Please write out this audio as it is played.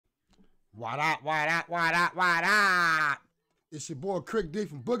What up, what up, what up, what up? It's your boy Crick D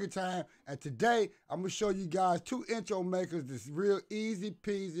from Boogie Time, and today I'm going to show you guys 2 intro makers that's real easy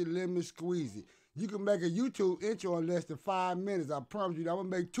peasy, lemon squeezy. You can make a YouTube intro in less than 5 minutes. I promise you, I'm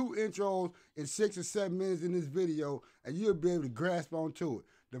going to make 2 intros in 6 or 7 minutes in this video, and you'll be able to grasp onto it.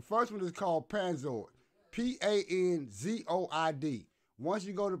 The first one is called Panzoid, Panzoid. Once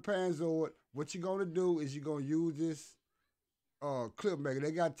you go to Panzoid, what you're going to do is you're going to use this clip maker.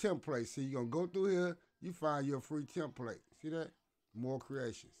 They got templates. So you're going to go through here, you find your free template. See that? More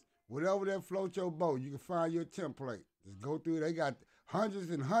creations. Whatever that floats your boat, you can find your template. Just go through it. They got hundreds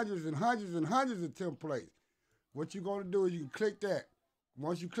and hundreds and hundreds and hundreds of templates. What you're going to do is you can click that.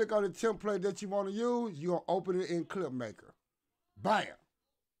 Once you click on the template that you want to use, you're going to open it in Clip Maker. Bam!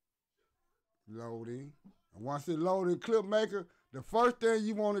 Loading. And once it loads in Clip Maker, the first thing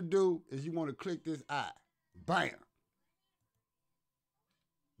you want to do is you want to click this eye. Bam!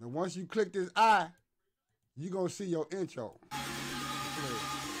 Now once you click this eye, you're going to see your intro.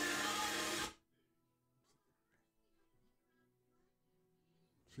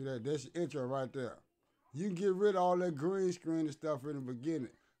 See that? That's your intro right there. You can get rid of all that green screen and stuff in the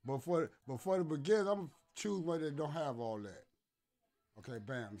beginning. But for the beginning, I'm going to choose one that don't have all that. Okay,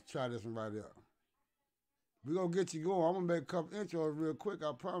 bam. Let's try this one right there. We're going to get you going. I'm going to make a couple intros real quick.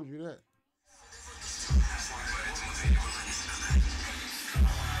 I promise you that.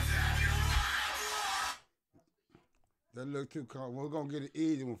 That look too complicated. We're going to get an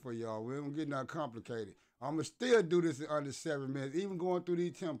easy one for y'all. We ain't going to get nothing complicated. I'm going to still do this in under 7 minutes, even going through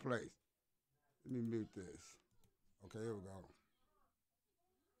these templates. Let me mute this. Okay, here we go.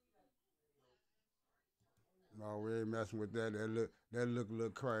 No, we ain't messing with that. That look a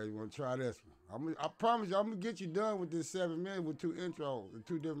little crazy. We're going to try this one. I promise you, I'm going to get you done with this 7 minutes with 2 intros and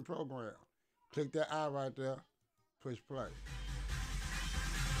 2 different programs. Click that eye right there. Push play.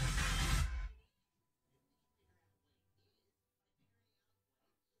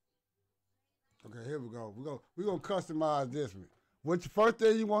 Okay, here we go. We're gonna customize this one. What the first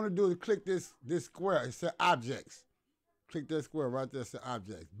thing you want to do is click this square. It says objects. Click that square right there. It says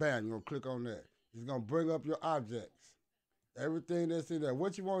objects. Bam, you're gonna click on that. It's gonna bring up your objects. Everything that's in there.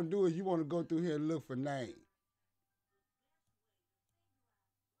 What you want to do is you want to go through here and look for name.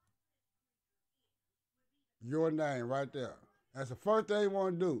 Your name right there. That's the first thing you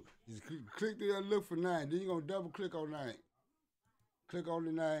want to do. Just click there and look for name. Then you're gonna double click on name. Click on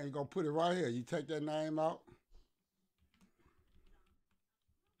the name, you're going to put it right here. You take that name out.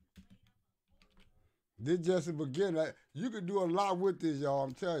 This just a beginning. You can do a lot with this, y'all,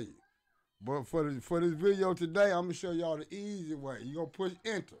 I'm telling you. But for this video today, I'm going to show y'all the easy way. You're going to push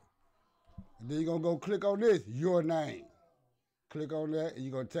enter. And then you're going to go click on this, your name. Click on that, and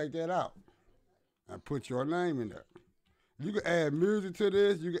you're going to take that out. And put your name in there. You can add music to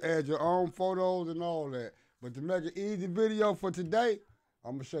this. You can add your own photos and all that. But to make an easy video for today,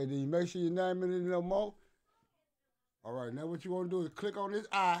 I'm going to show you. You make sure your name in it no more. All right, now what you want to do is click on this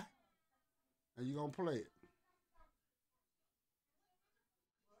eye, and you're going to play it.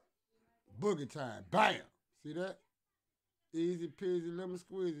 Boogie Time. Bam! See that? Easy peasy lemon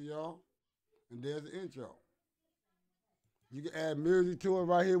squeezy, y'all. And there's the intro. You can add music to it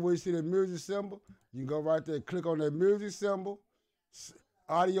right here where you see the music symbol. You can go right there, click on that music symbol.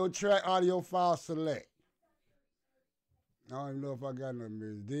 Audio track, audio file, select. I don't even know if I got no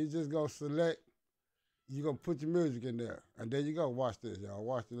music. Then you just go select. You're going to put your music in there. And there you go. Watch this, y'all.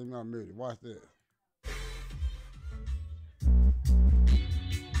 Watch this. Let me unmute it. Watch this.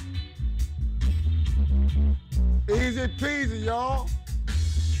 Easy peasy, y'all.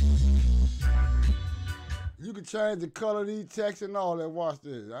 You can change the color of these texts and all that. Watch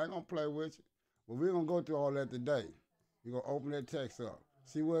this. I ain't going to play with you. But we're going to go through all that today. You're going to open that text up.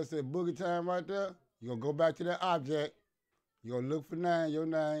 See where it says Boogie Time right there? You're going to go back to that object. You're going to look for your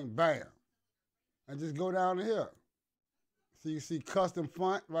name, bam. And just go down to here. So you see custom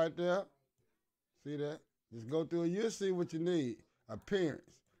font right there. See that? Just go through it. You'll see what you need. Appearance.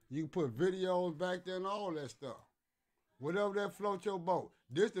 You can put videos back there and all that stuff. Whatever that floats your boat.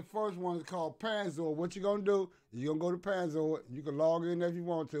 This the first one is called Panzoid. What you're going to do is you're going to go to Panzoid. You can log in if you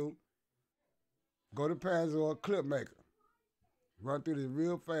want to. Go to Panzoid Clip Maker. Run through this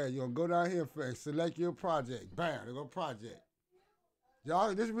real fast. You're going to go down here and select your project. Bam, there go project.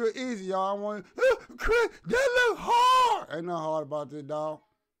 Y'all, this is real easy, y'all. I want Chris, that look hard. Ain't nothing hard about this, dog.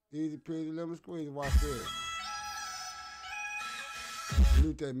 Easy peasy, lemon squeeze. Watch this.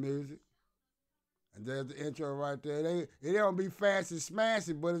 Mute that music. And there's the intro right there. It don't be fancy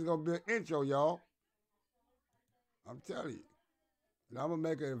smashy, but it's gonna be an intro, y'all. I'm telling you. And I'm gonna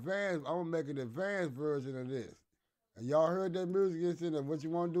make an advanced version of this. And y'all heard that music is in there. What you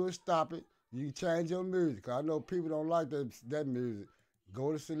want to do is stop it. You can change your music. Cause I know people don't like that music.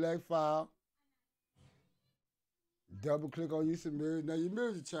 Go to select file. Double click on use of music. Now your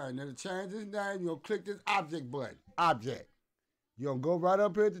music change. Now to change this name, you're gonna click this object button. Object. You're gonna go right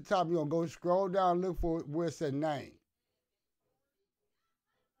up here at the top. You're gonna go scroll down, look for where it said name.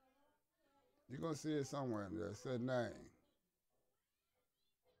 You're gonna see it somewhere in there. It said name.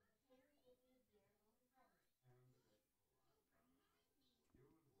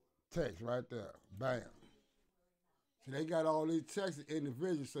 Text right there. Bam. So they got all these texts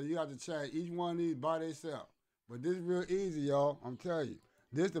individual, so you have to change each one of these by themselves. But this is real easy, y'all. I'm telling you.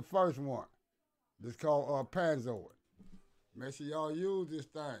 This is the first one. This called Panzoid. Make sure y'all use this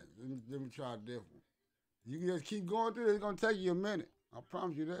thing. Let me try a different one. You can just keep going through it. It's going to take you a minute. I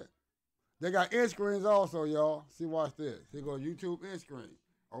promise you that. They got end screens also, y'all. See, watch this. Here go YouTube end screen.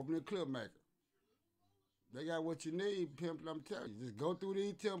 Open the clip maker. They got what you need, pimp, I'm telling you. Just go through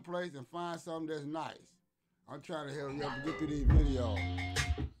these templates and find something that's nice. I'm trying to help you out to get through these videos.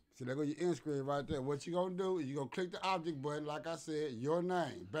 So there go your end screen right there. What you gonna do is you gonna click the object button, like I said, your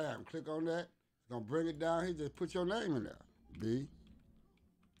name. Bam, click on that. It's gonna bring it down here. Just put your name in there. B.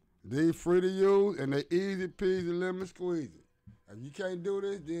 These free to use and they easy peasy lemon squeezy. If you can't do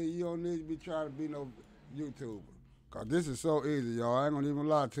this, then you don't need to be trying to be no YouTuber. Cause this is so easy, y'all. I ain't gonna even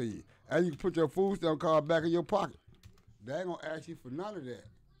lie to you. And you can put your food stamp card back in your pocket. They ain't gonna ask you for none of that.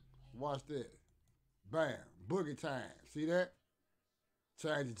 Watch this. Bam. Boogie time. See that?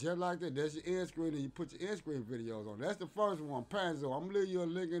 Change it just like that. That's your end screen, and you put your end screen videos on. That's the first one, Panzoid. I'm gonna leave you a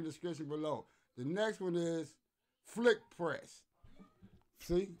link in the description below. The next one is Flixpress.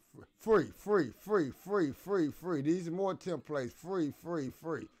 See? Free. These are more templates. Free.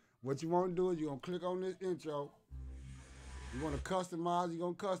 What you want to do is you're going to click on this intro. You want to customize, you're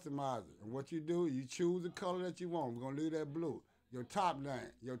going to customize it. And what you do, you choose the color that you want. We're going to leave that blue. Your top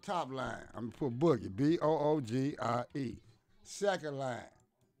line. I'm going to put Boogie, B-O-O-G-I-E. Second line,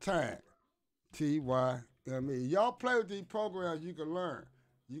 time, T-Y-M-E. Y'all play with these programs, you can learn.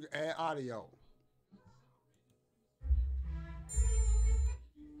 You can add audio.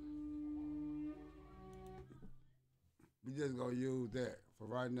 We just gonna use that for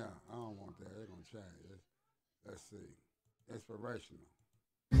right now. I don't want that. They're gonna change. Let's see. Inspirational.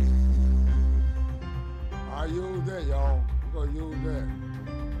 I use that, y'all. We're gonna use that.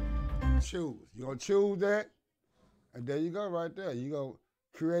 Choose. You're gonna choose that, and there you go right there. You go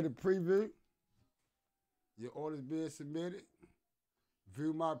create a preview. Your order's being submitted.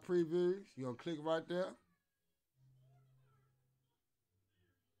 View my previews. You're gonna click right there.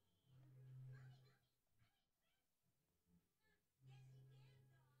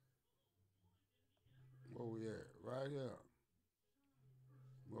 Where we at? Right here.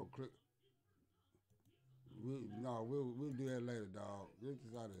 We'll click. We'll do that later, dog. Get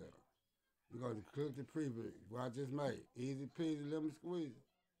this out of here. We're going to click the preview. What I just made. Easy peasy, lemon squeeze.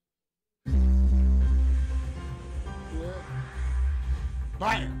 Yeah.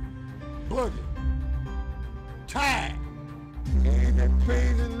 Bam. Boogie. Tag. And the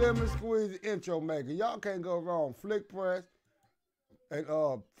peasy lemon squeeze intro maker. Y'all can't go wrong. Flixpress. And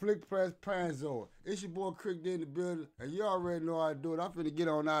Flixpress Panzoid. It's your boy Crick in the building, and you already know how to do it. I'm finna get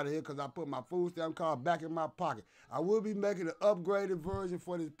on out of here because I put my food stamp card back in my pocket. I will be making an upgraded version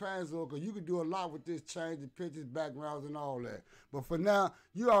for this Panzoid because you can do a lot with this, change the pictures, backgrounds, and all that. But for now,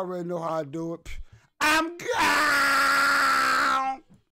 you already know how to do it. I'm gone!